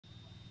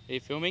Are you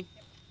filming?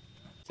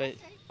 So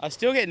I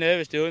still get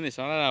nervous doing this.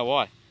 I don't know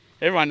why.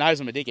 Everyone knows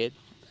I'm a dickhead.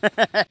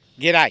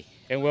 G'day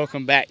and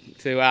welcome back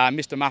to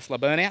Mr. Muffler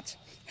Burnouts.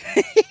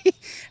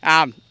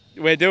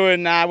 We're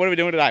doing, what are we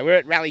doing today? We're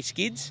at Rally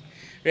Skids.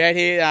 We're out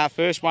here,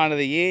 first one of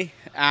the year.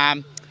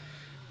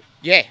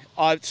 Yeah,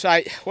 I'd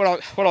say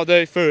what I'll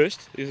do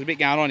first, there's a bit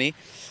going on here,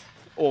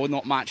 or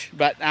not much,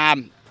 but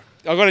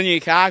I got a new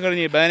car, got a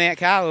new burnout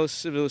car, a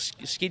little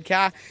skid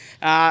car.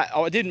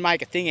 I didn't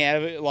make a thing out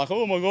of it, like,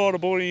 oh my God, I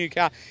bought a new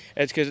car.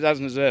 It's because it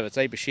doesn't deserve it. It's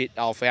a heap of shit,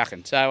 old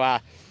Falcon. So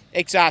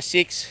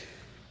XR6,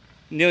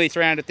 nearly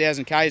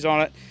 300,000 Ks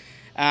on it.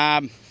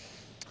 I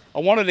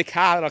wanted a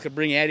car that I could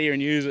bring out here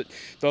and use it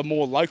for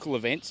more local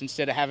events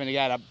instead of having to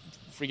go to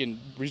friggin'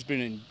 Brisbane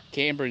and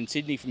Canberra and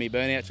Sydney for me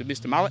burnouts with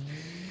Mr. Mullet.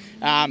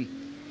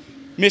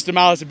 Mr.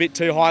 Mullet's a bit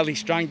too highly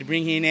strung to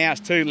bring here now.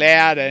 It's too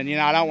loud, and you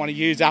know I don't want to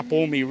use up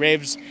all my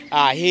revs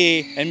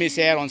here and miss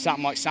out on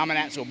something like Summer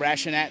Nats or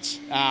Brasher Nats.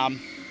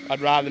 I'd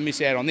rather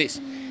miss out on this.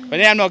 But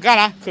now I'm not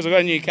gonna, because I've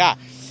got a new car.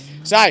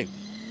 So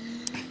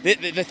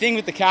the thing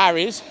with the car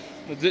is,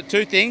 the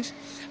two things.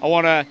 I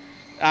want to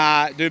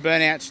do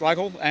burnouts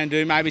local and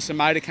do maybe some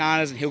motor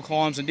carners and hill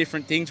climbs and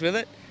different things with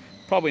it.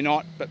 Probably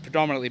not, but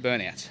predominantly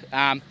burnouts.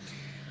 I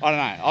don't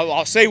know.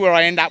 I'll see where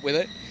I end up with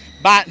it.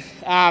 But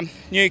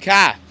new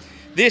car.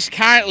 This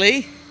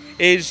currently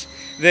is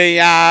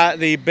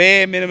the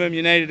bare minimum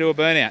you need to do a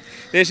burnout.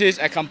 This is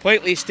a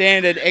completely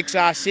standard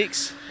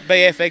XR6,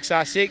 BF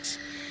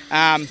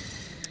XR6.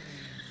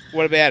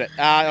 What about it?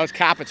 There's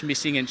carpets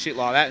missing and shit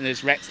like that, and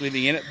there's rats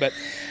living in it, but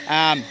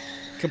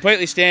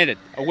completely standard.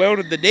 I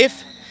welded the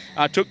diff,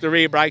 I took the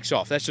rear brakes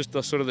off. That's just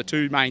the sort of the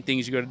two main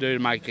things you've got to do to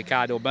make a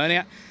car do a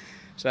burnout.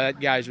 So that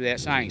goes without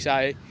saying.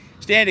 So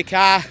standard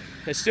car.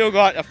 It's still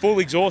got a full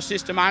exhaust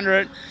system under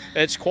it.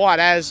 It's quite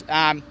as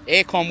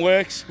aircon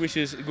works, which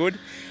is good.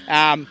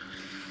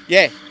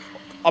 Yeah,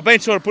 I've been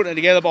sort of putting it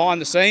together behind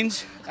the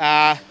scenes.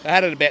 I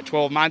had it about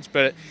 12 months,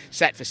 but it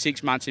sat for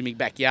 6 months in my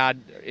backyard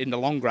in the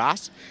long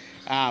grass.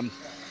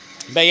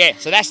 But yeah,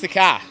 so that's the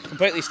car,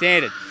 completely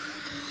standard.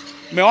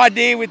 My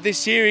idea with this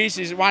series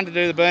is, one, to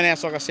do the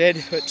burnouts like I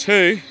said, but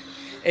two,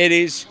 it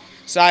is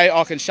so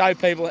I can show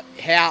people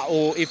how,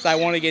 or if they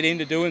want to get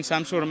into doing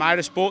some sort of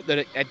motorsport, that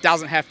it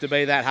doesn't have to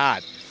be that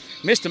hard.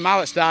 Mr.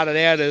 Mullet started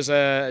out as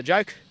a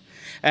joke,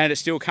 and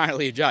it's still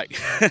currently a joke.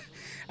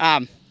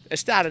 It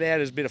started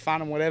out as a bit of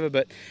fun and whatever,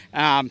 but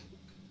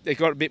it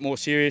got a bit more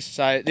serious.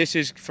 So this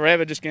is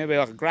forever just going to be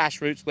like a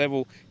grassroots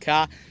level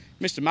car.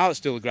 Mr. Mullet's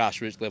still a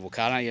grassroots level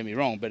car, don't get me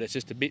wrong, but it's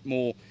just a bit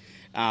more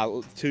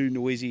too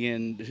noisy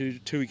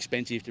and too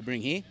expensive to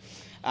bring here.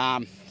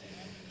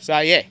 So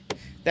yeah,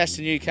 that's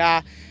the new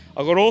car.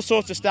 I've got all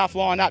sorts of stuff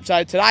lined up.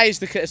 So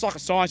today's it's like a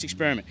science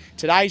experiment.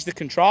 Today's the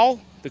control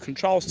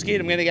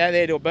skid. I'm going to go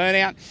there to a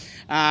burnout.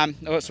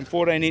 I've got some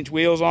 14-inch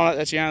wheels on it.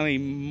 That's the only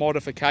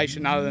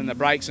modification other than the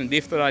brakes and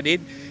diff that I did,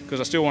 because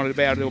I still wanted to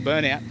be able to do a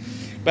burnout.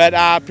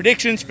 But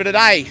predictions for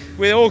today.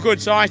 With all good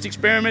science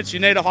experiments, you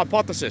need a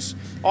hypothesis.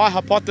 I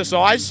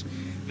hypothesize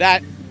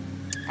that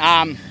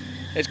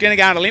it's going to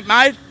go into limp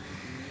mode.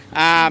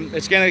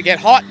 It's going to get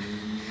hot.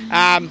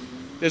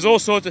 There's all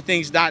sorts of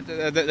things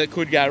that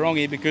could go wrong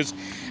here, because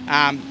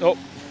there's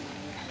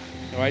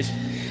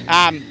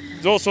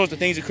all sorts of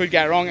things that could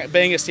go wrong.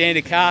 Being a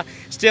standard car,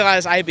 still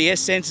has ABS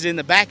sensors in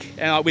the back,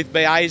 and with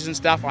BAs and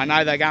stuff, I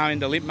know they go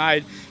into limp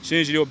mode as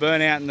soon as you do a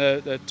burnout and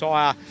the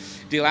tyre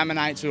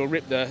delaminates or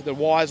rip the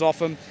wires off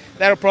them.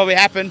 That'll probably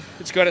happen.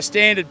 It's got a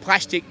standard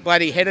plastic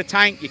bloody header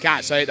tank. You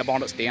can't see it, the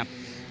bonnet's down.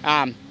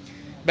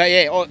 But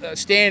yeah,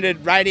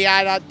 standard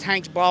radiator,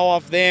 tanks blow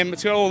off them.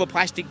 It's got all the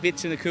plastic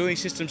bits in the cooling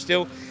system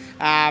still.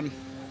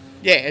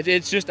 Yeah,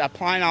 it's just a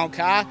plain old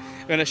car.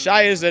 I'm going to show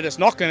you that it's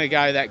not going to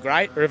go that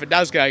great, or if it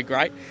does go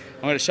great,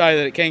 I'm going to show you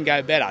that it can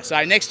go better.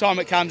 So next time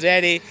it comes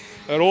out here,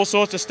 I've got all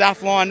sorts of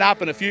stuff lined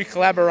up and a few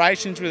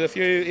collaborations with a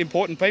few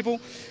important people,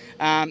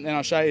 and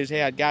I'll show you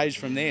how it goes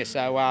from there.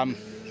 So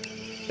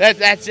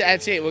that's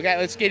it.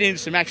 Let's get into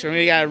some action. I'm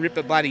going to go rip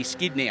the bloody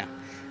skid now.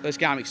 Let's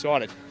go, I'm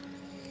excited.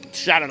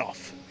 Shut it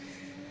off.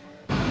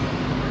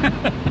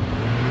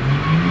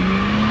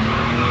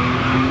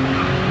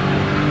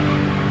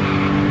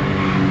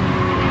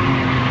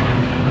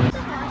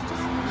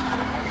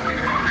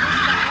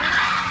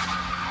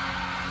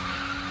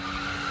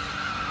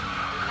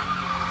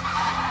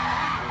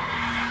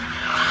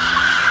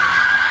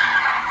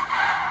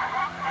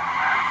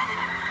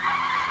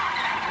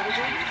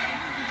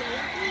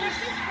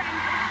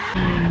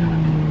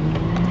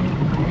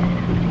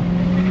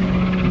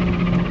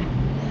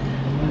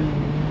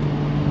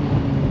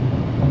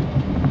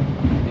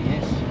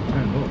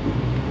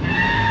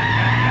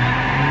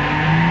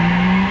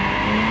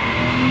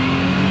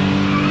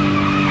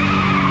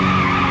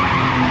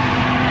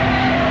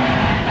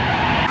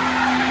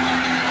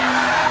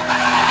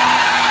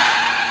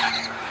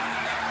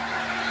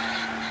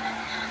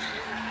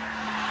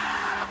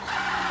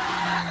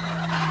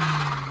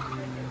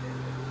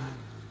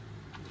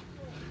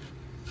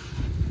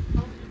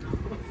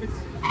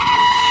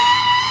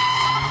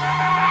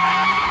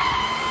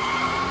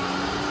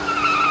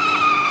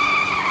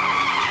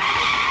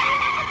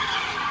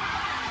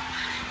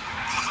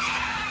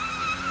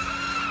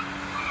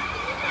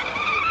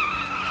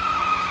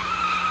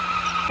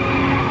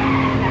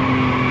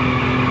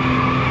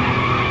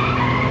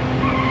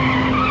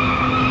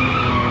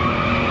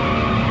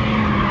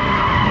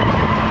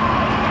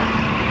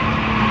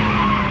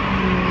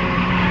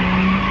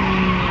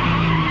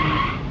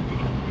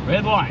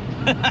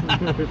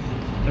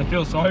 I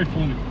feel sorry for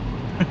me.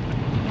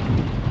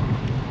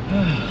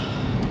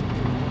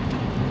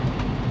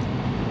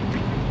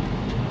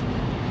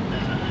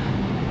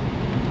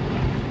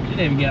 Didn't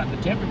even get up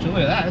the temperature. Look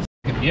at that. It's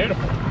fucking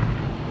beautiful.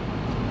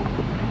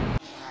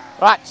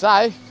 Right,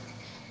 so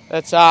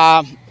that's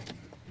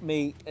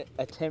me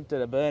attempt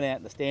at a burnout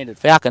in the standard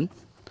Falcon,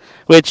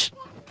 which,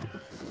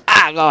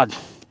 God,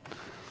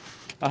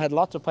 I had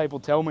lots of people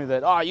tell me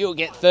that, oh, you'll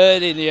get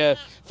third in your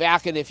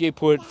Falcon if you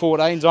put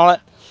 14s on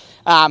it.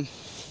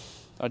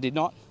 I did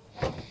not.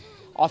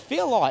 I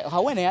feel like I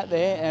went out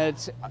there and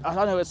it's, I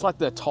don't know, it's like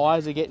the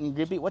tyres are getting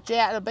grippy. Watch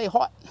out, it'll be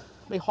hot.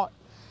 Be hot.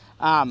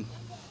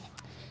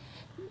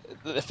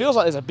 It feels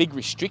like there's a big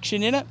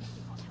restriction in it,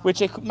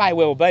 which it may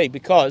well be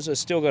because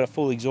it's still got a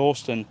full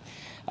exhaust and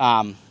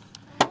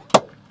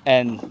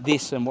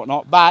this and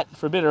whatnot. But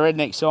for a bit of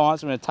redneck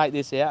science, I'm going to take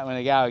this out. I'm going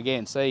to go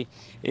again, see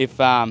if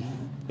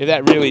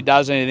that really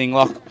does anything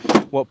like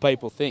what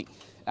people think.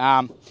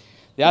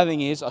 The other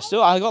thing is,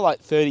 I got like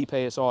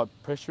 30 psi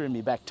pressure in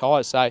my back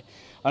tyres, so I'm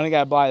going to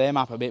go blow them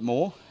up a bit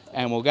more,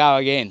 and we'll go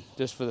again,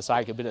 just for the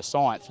sake of a bit of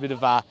science, a bit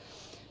of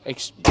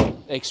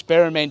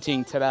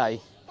experimenting today.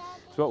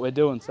 That's what we're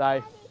doing.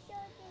 So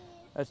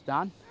that's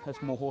done.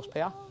 That's more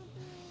horsepower.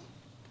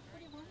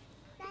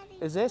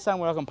 Is there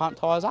somewhere I can pump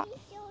tyres up?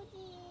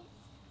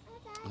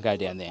 I'll go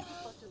down there.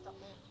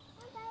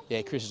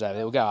 Yeah, Chris is over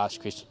there. We'll go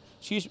ask Chris.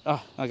 Excuse me.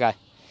 Oh, okay.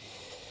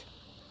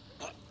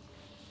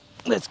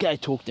 Let's go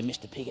talk to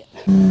Mr. Piggott.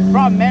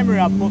 From memory,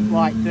 I put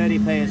like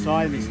 30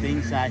 psi in this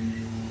thing, so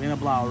we're going to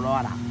blow it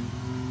right up.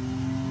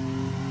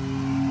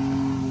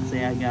 See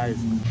how it goes.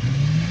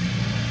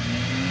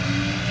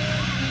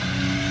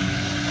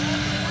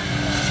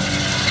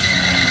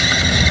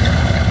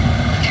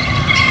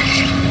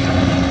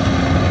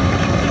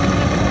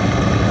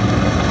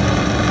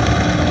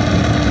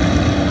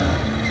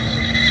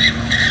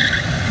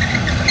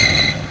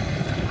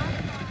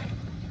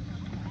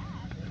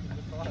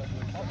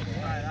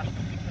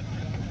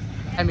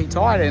 And my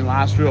tyre didn't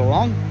last real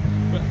long.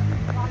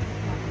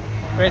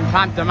 We hadn't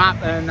pumped them up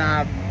and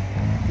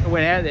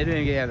went out there,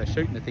 didn't get out of the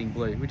chute and the thing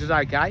blew, which is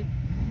okay.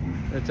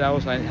 But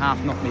also half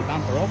knocked my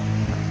bumper off.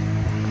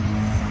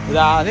 But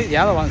I think the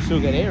other one's still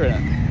got air in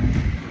it.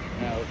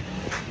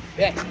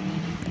 Yeah.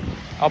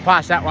 I'll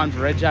pass that one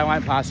for Reg, I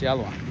won't pass the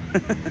other one.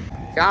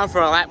 Going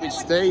for a lap with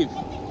Steve.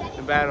 It's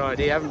a bad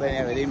idea, I haven't been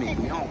out with him in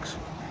yonks.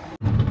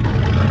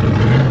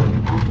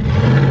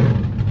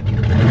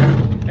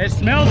 It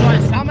smells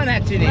like summer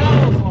nuts in here. It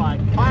smells like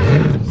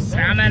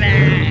summer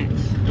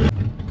nuts.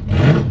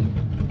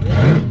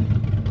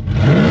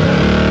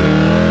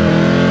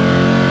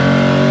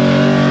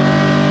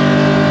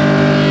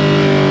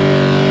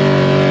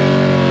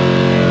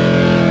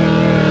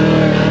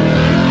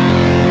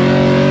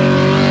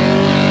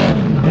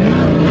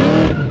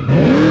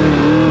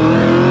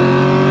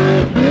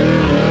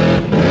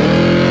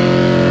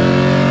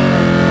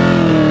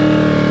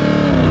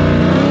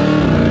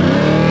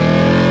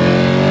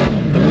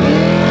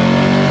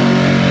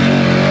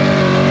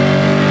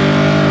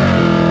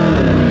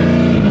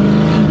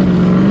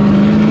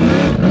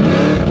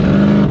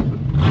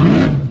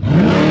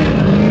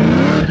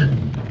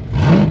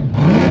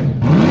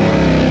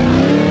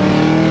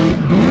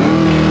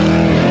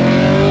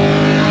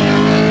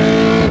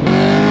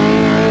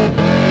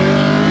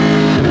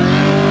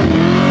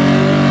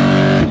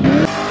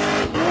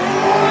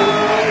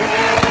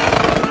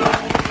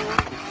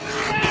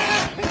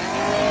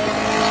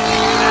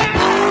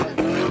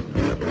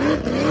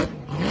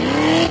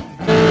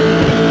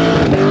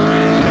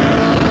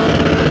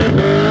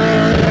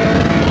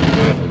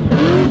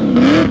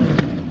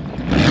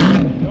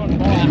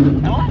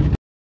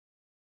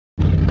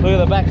 Look at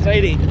the back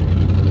seating.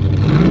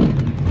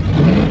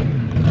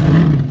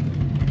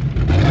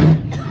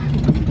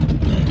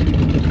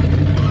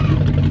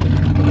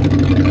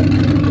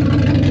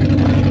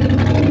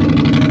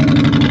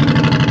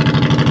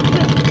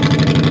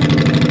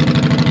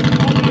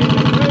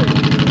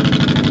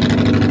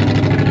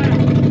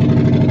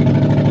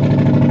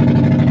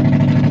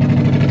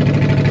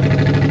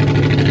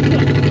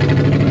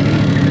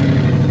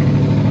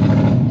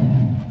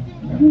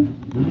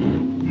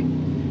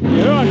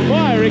 You're on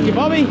fire, Ricky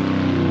Bobby.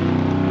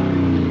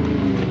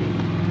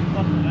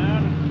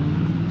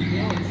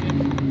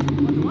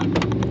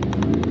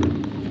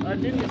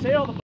 Didn't you see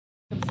all the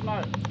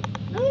smoke?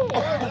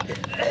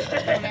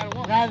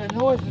 No, the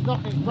noise is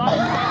knocking throat.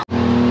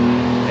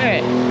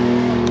 Yeah,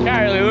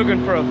 can't really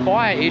looking for a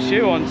fire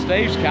issue on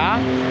Steve's car,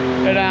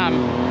 but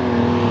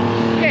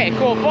yeah,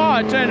 caught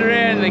fire. Turned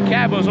around and the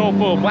cab was all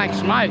full of black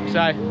smoke. So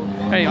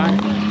anyway,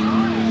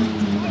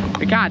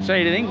 we can't see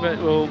anything, but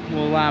we'll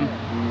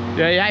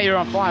yeah, you're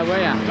on fire, were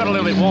you? Got a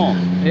little bit warm.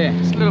 Yeah,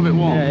 Just a little bit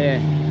warm. yeah.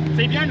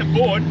 See, if you own a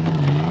Ford,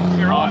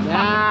 you're right.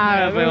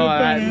 Nah, I feel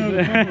like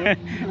that.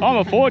 I'm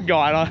a Ford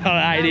guy,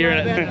 I hate hearing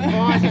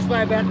it. Just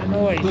worry about the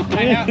noise.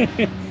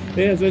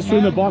 Yes, that's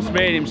from the boss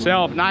man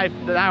himself. No,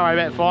 don't worry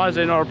about fires,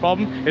 they're not a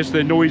problem. It's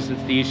the noise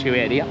that's the issue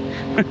out here.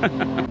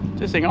 Is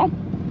this thing on?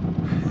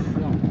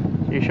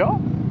 You sure?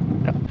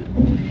 Yep.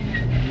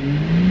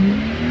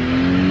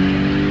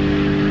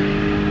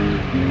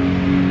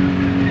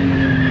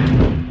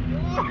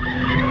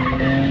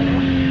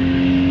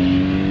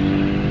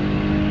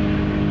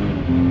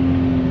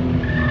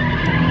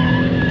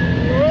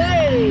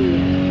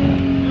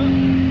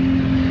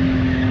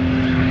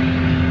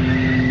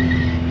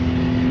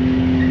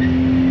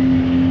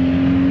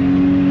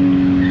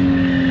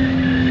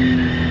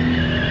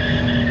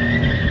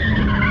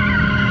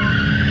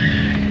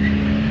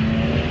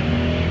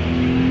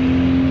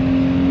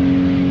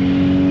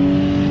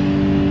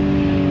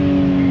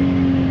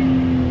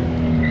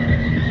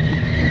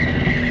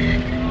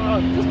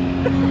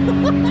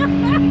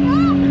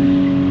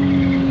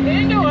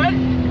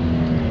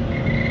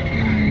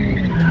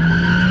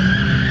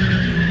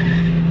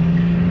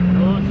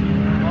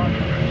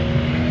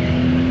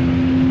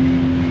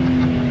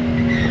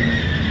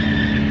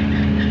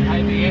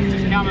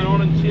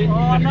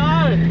 Oh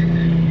no!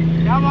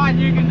 Come on,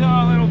 you can do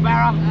a little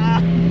barra.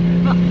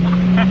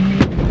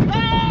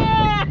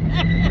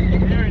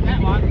 There in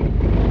that one.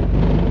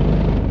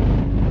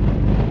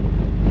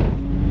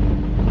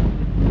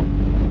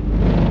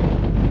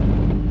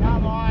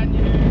 Come on,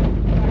 you.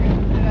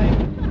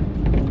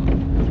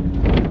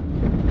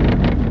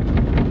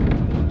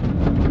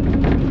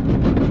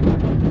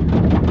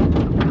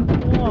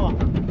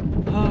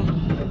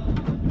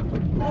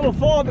 Little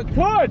fire, but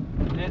could.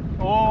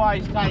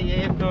 Always take your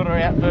air filter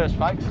out first,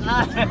 folks.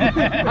 I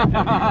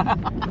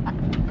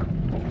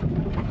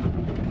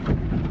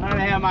don't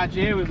know how much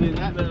air was in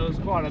that, but it was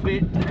quite a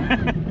bit.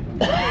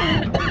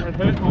 It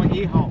hurt my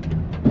ear hole.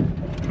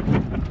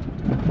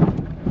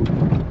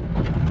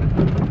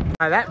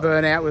 That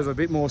burnout was a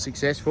bit more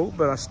successful,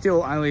 but I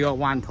still only got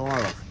one tyre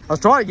off. I was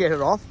trying to get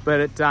it off, but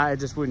it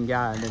just wouldn't go,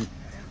 and then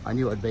I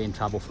knew I'd be in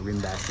trouble for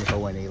rim bash if I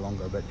went any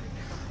longer. But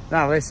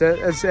no, it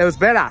was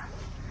better.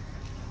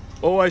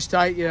 Always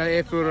take your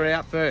air filter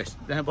out first.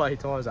 Don't blow your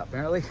tyres up,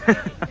 apparently.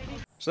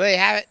 So there you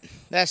have it.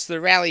 That's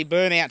the rally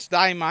burnout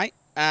today, mate.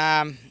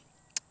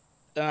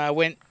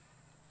 Went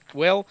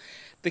well.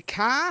 The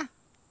car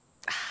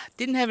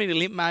didn't have any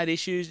limp mode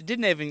issues. It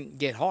didn't even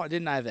get hot. It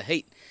didn't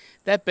overheat.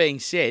 That being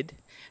said,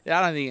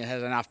 I don't think it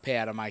has enough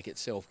power to make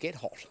itself get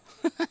hot.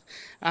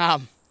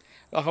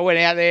 Like I went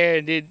out there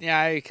and did,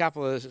 a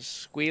couple of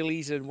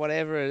squealies and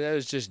whatever. It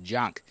was just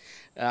junk.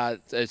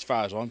 As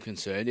far as I'm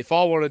concerned, if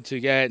I wanted to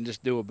go out and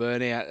just do a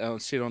burnout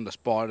and sit on the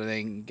spot and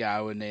then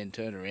go and then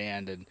turn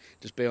around and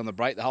just be on the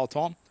brake the whole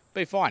time,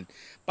 be fine.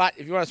 But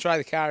if you want to throw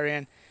the car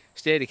around,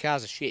 steady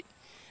cars are shit.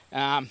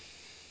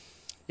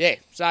 Yeah,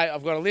 so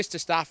I've got a list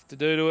of stuff to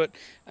do to it,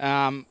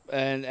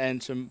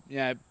 and some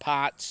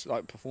parts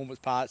like performance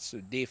parts,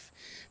 diff,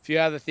 a few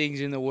other things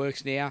in the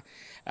works now,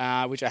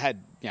 which I had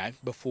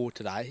before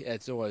today.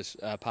 It's always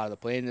part of the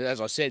plan.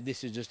 As I said,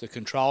 this is just a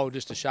control,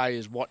 just to show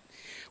you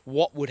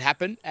what would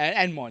happen.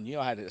 And mind you,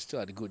 I still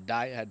had a good day.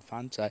 I had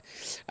fun. So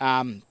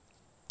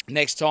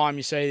next time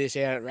you see this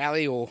out at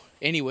rally or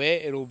anywhere,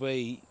 it'll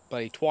be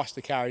twice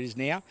the car it is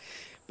now.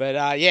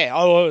 But yeah,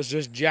 I was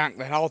just junk.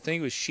 That whole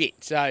thing was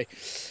shit. So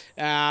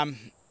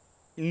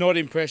not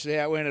impressed with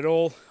how it went at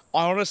all.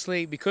 I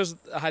honestly, because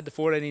I had the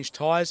 14-inch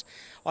tyres,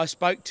 I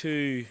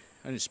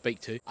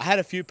had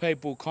a few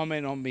people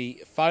comment on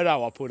the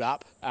photo I put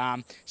up,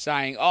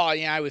 saying, oh,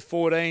 with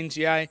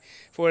 14s,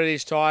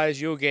 14-inch tyres,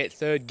 you'll get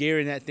third gear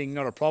in that thing,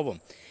 not a problem.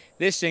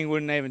 This thing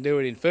wouldn't even do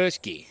it in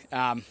first gear.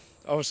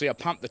 Obviously, I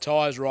pumped the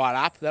tyres right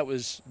up. That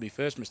was my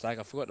first mistake.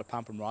 I forgot to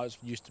pump them right. I was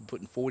used to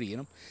putting 40 in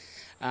them.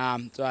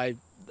 So I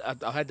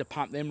had to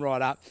pump them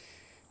right up.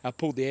 I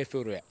pulled the air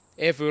filter out.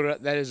 Air filter,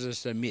 that is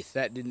just a myth.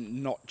 That did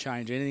not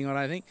change anything, I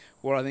don't think.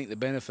 What I think the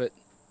benefit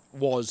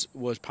was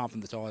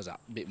pumping the tyres up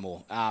a bit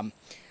more.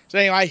 So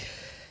anyway,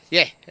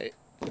 yeah,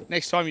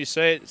 next time you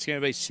see it, it's going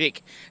to be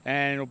sick,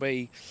 and it'll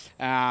be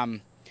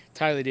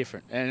totally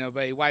different, and it'll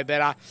be way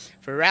better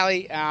for a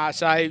rally.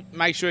 So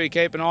make sure you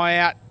keep an eye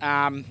out.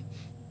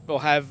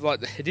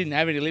 It didn't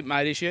have any limp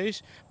mode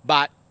issues,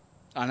 but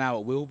I know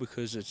it will,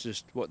 because it's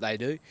just what they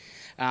do.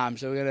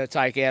 So we're going to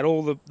take out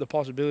all the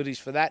possibilities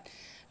for that,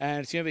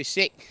 and it's going to be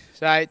sick.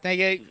 So thank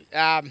you.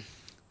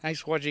 Thanks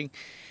for watching.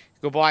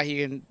 Goodbye.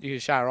 You can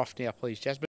shut her off now, please, Jasmine.